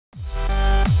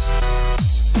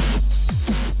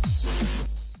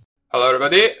Hello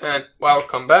everybody and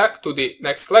welcome back to the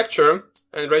next lecture.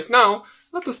 And right now,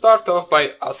 let us start off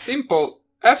by a simple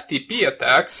FTP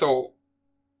attack. So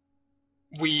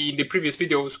we in the previous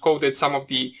videos coded some of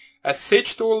the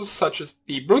SSH tools such as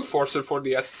the brute forcer for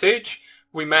the SSH.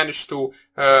 We managed to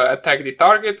attack the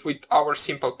target with our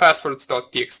simple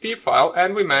passwords.txt file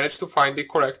and we managed to find the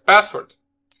correct password.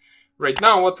 Right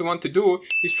now what we want to do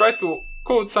is try to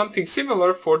code something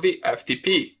similar for the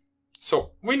FTP.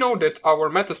 So we know that our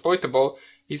Metasploitable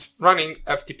is running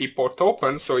FTP port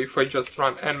open, so if I just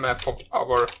run nmap of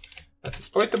our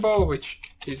Metasploitable, which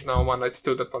is now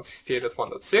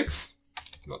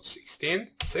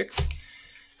 192.168.1.6,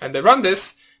 and I run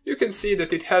this, you can see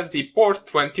that it has the port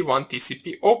 21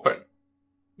 TCP open.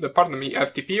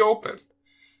 FTP open.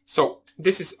 So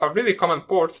this is a really common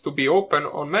port to be open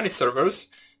on many servers.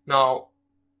 Now,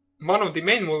 one of the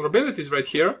main vulnerabilities right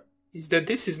here is that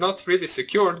this is not really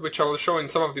secured, which I will show in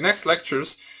some of the next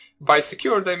lectures. By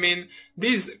secured, I mean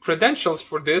these credentials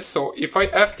for this. So if I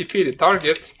FTP the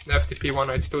target, FTP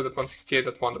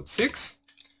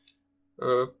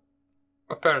 192.168.1.6,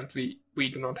 apparently we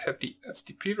do not have the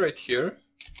FTP right here.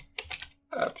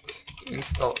 apt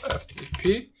install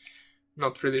FTP.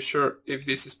 Not really sure if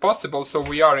this is possible, so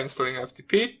we are installing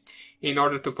FTP in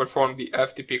order to perform the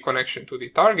FTP connection to the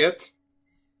target.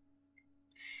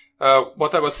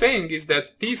 What I was saying is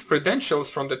that these credentials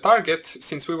from the target,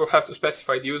 since we will have to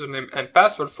specify the username and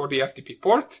password for the FTP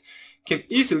port, can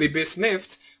easily be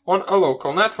sniffed on a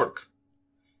local network.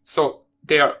 So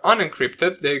they are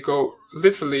unencrypted, they go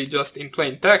literally just in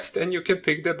plain text, and you can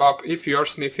pick them up if you are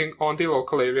sniffing on the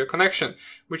local area connection,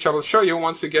 which I will show you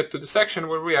once we get to the section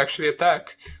where we actually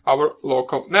attack our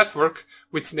local network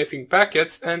with sniffing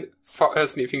packets and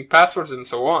sniffing passwords and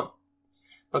so on.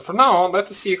 But for now,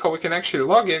 let us see how we can actually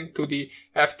log in to the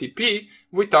FTP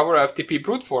with our FTP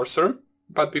brute forcer.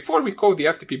 But before we code the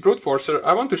FTP brute forcer,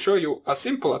 I want to show you a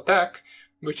simple attack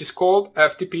which is called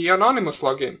FTP Anonymous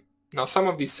Login. Now, some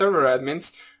of these server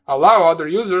admins allow other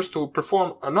users to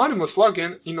perform anonymous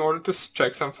login in order to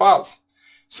check some files.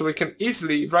 So we can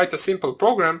easily write a simple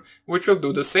program which will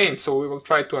do the same. So we will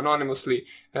try to anonymously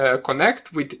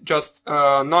connect with just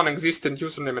non-existent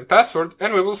username and password,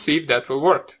 and we will see if that will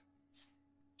work.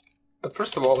 But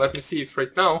first of all, let me see if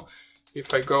right now,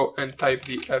 if I go and type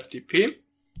the FTP,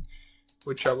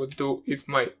 which I would do if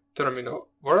my terminal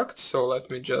worked. So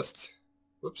let me just,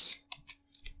 whoops,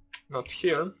 not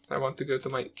here. I want to go to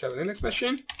my Kali Linux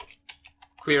machine,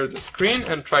 clear the screen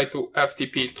and try to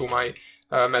FTP to my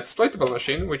Metasploitable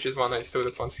machine, which is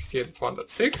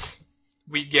 192.168.1.6.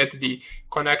 We get the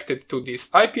connected to this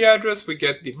IP address. We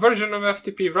get the version of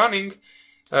FTP running,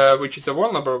 which is a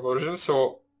vulnerable version.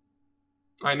 So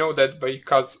I know that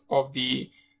because of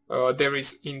the, there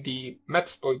is in the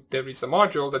Metasploit, there is a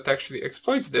module that actually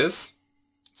exploits this.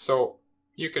 So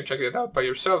you can check that out by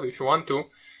yourself if you want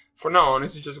to. For now on,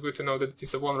 it's just good to know that it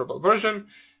is a vulnerable version.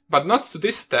 But not to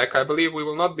this attack. I believe we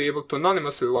will not be able to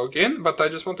anonymously log in, but I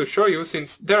just want to show you,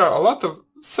 since there are a lot of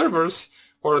servers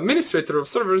or administrator of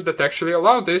servers that actually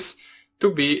allow this to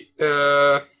be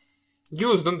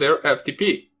used on their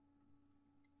FTP.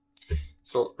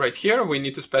 So right here we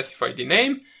need to specify the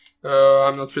name.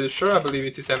 I'm not really sure, I believe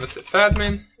it is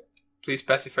msfadmin. Please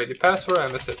specify the password,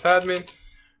 msfadmin.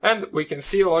 And we can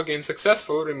see login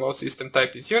successful, remote system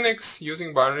type is Unix,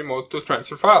 using binary mode to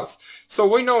transfer files. So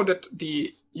we know that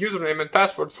the username and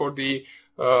password for the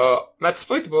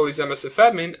Metasploitable is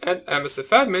msfadmin and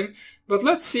msfadmin, but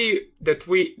let's see that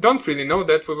we don't really know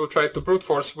that. We will try to brute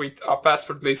force with a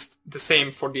password list the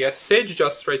same for the SSH.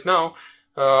 Just right now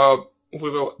we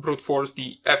will brute force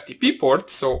the FTP port,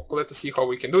 so let us see how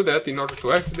we can do that. In order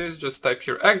to exit this, just type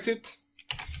here exit.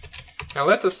 Now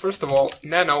let us first of all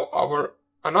nano our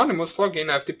anonymous login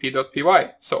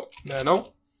ftp.py. So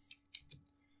nano,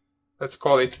 let's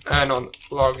call it anon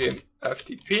login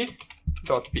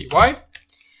ftp.py.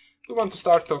 We want to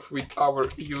start off with our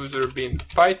user bin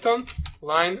Python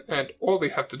line, and all we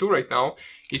have to do right now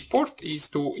is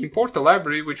to import a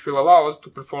library which will allow us to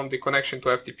perform the connection to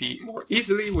FTP more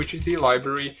easily, which is the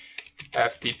library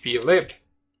ftplib.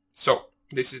 So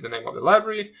this is the name of the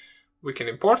library. We can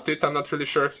import it. I'm not really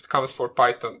sure if it comes for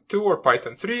Python 2 or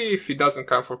Python 3. If it doesn't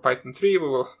come for Python 3, we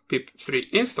will pip3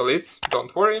 install it,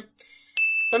 don't worry.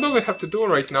 And all we have to do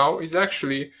right now is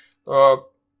actually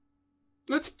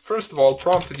let's first of all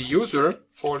prompt the user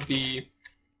for the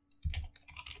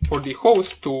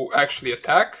host to actually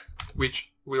attack,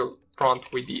 which will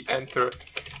prompt with the enter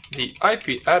the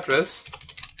IP address.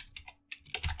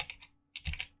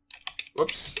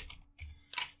 Whoops.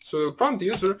 So we'll prompt the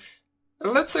user,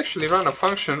 and let's actually run a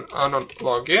function anon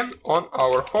login on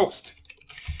our host.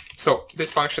 So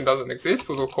this function doesn't exist.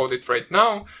 We will code it right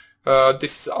now.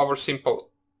 This is our simple,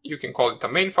 you can call it a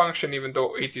main function, even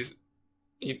though it is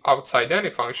outside any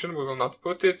function. We will not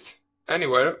put it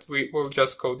anywhere. We will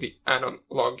just code the anon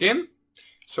login.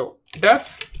 So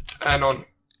def anon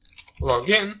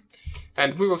login,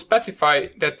 and we will specify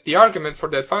that the argument for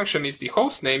that function is the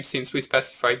host name, since we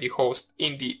specify the host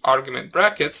in the argument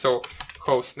bracket. So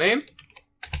host name.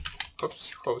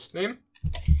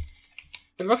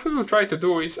 And what we will try to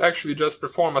do is actually just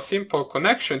perform a simple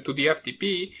connection to the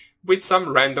FTP with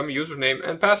some random username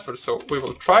and password. So we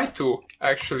will try to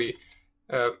actually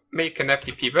make an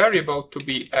FTP variable to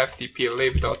be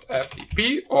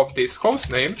ftplib.ftp of this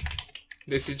host name.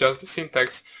 This is just the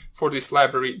syntax for this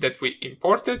library that we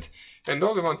imported. And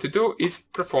all we want to do is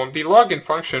perform the login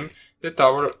function that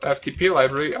our FTP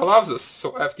library allows us.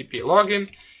 So FTP login.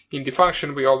 In the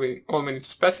function, all we need to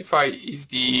specify is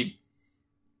the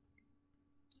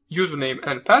username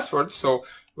and password. So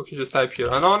we can just type here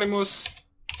anonymous,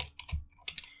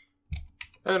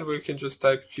 and we can just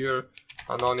type here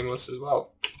anonymous as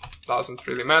well. Doesn't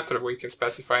really matter. We can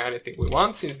specify anything we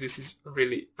want, since this is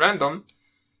really random.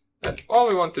 And all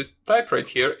we want to type right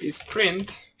here is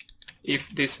print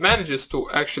if this manages to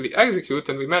actually execute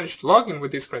and we manage to log in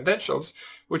with these credentials,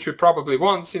 which we probably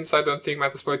won't, since I don't think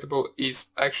Metasploitable is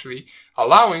actually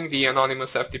allowing the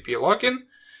anonymous FTP login.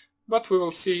 But we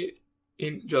will see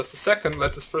in just a second.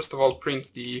 Let us first of all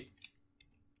print the,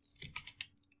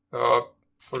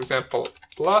 for example,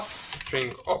 plus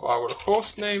string of our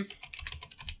host name,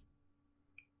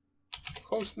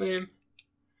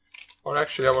 or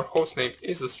actually our host name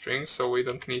is a string, so we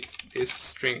don't need this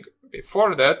string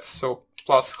before that. So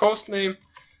plus host name,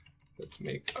 let's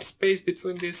make a space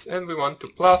between this, and we want to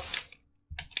plus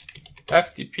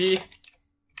FTP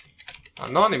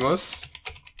Anonymous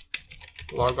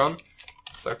Login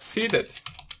succeeded.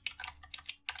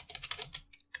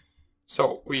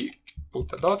 So we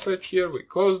put a dot right here, we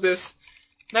close this,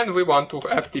 and we want to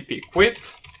FTP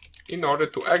quit in order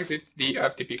to exit the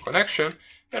FTP connection,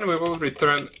 and we will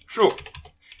return true,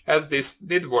 as this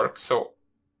did work. So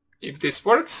if this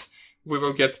works, we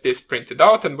will get this printed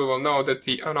out, and we will know that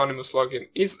the anonymous login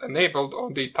is enabled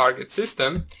on the target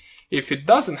system. If it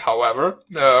doesn't, however,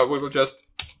 we will just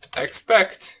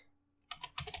expect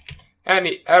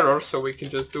any error, so we can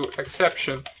just do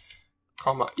exception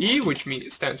comma E, which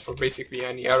stands for basically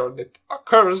any error that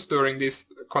occurs during this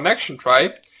connection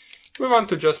try. We want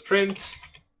to just print,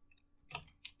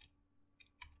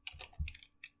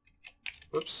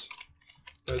 oops,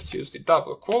 let's use the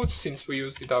double quotes, since we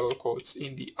use the double quotes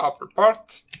in the upper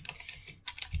part,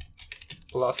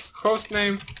 plus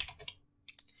hostname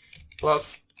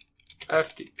plus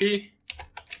FTP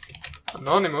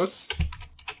Anonymous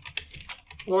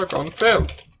Login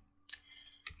failed.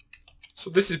 So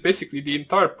this is basically the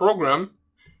entire program.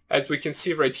 As we can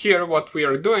see right here, what we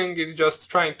are doing is just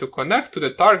trying to connect to the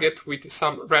target with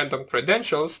some random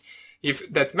credentials. If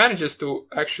that manages to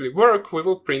actually work, we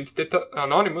will print that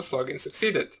anonymous login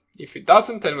succeeded. If it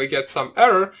doesn't and we get some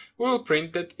error, we will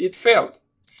print that it failed.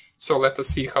 So let us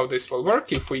see how this will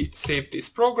work. If we save this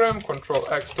program, Ctrl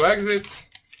X to exit,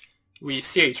 we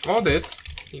chmod it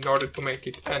in order to make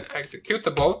it an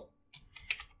executable.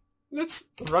 Let's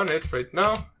run it right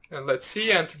now, and let's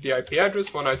see, enter the IP address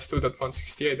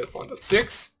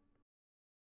 192.168.1.6.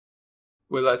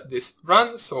 We let this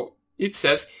run, so it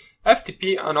says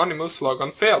FTP Anonymous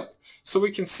Login failed. So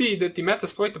we can see that the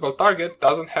Metasploitable target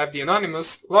doesn't have the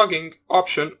anonymous logging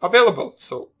option available.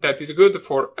 So that is good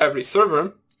for every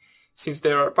server, since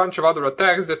there are a bunch of other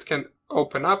attacks that can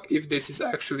open up if this is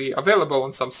actually available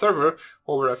on some server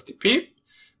over FTP.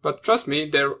 But trust me,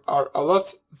 there are a lot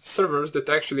of servers that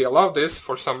actually allow this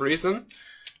for some reason.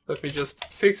 Let me just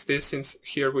fix this, since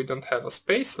here we don't have a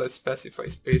space. Let's specify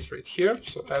space right here.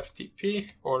 So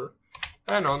FTP or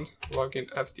anon login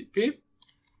FTP.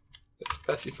 Let's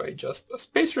specify just a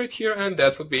space right here, and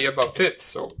that would be about it.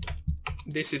 So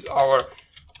this is our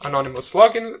anonymous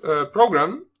login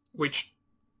program, which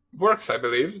works, I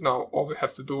believe. Now all we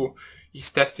have to do is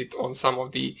test it on some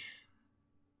of the...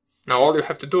 Now all you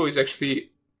have to do is actually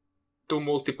do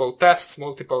multiple tests,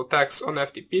 multiple attacks on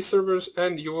FTP servers,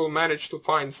 and you will manage to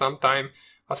find sometime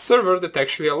a server that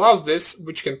actually allows this,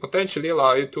 which can potentially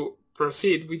allow you to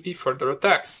proceed with the further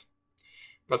attacks.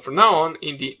 But from now on,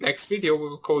 in the next video, we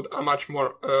will code a much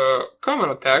more common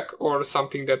attack, or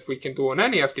something that we can do on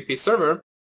any FTP server,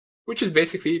 which is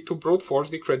basically to brute force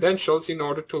the credentials in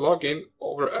order to log in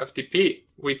over FTP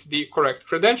with the correct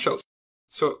credentials.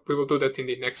 So we will do that in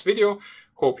the next video.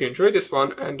 Hope you enjoyed this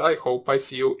one, and I hope I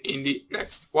see you in the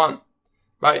next one.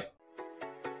 Bye.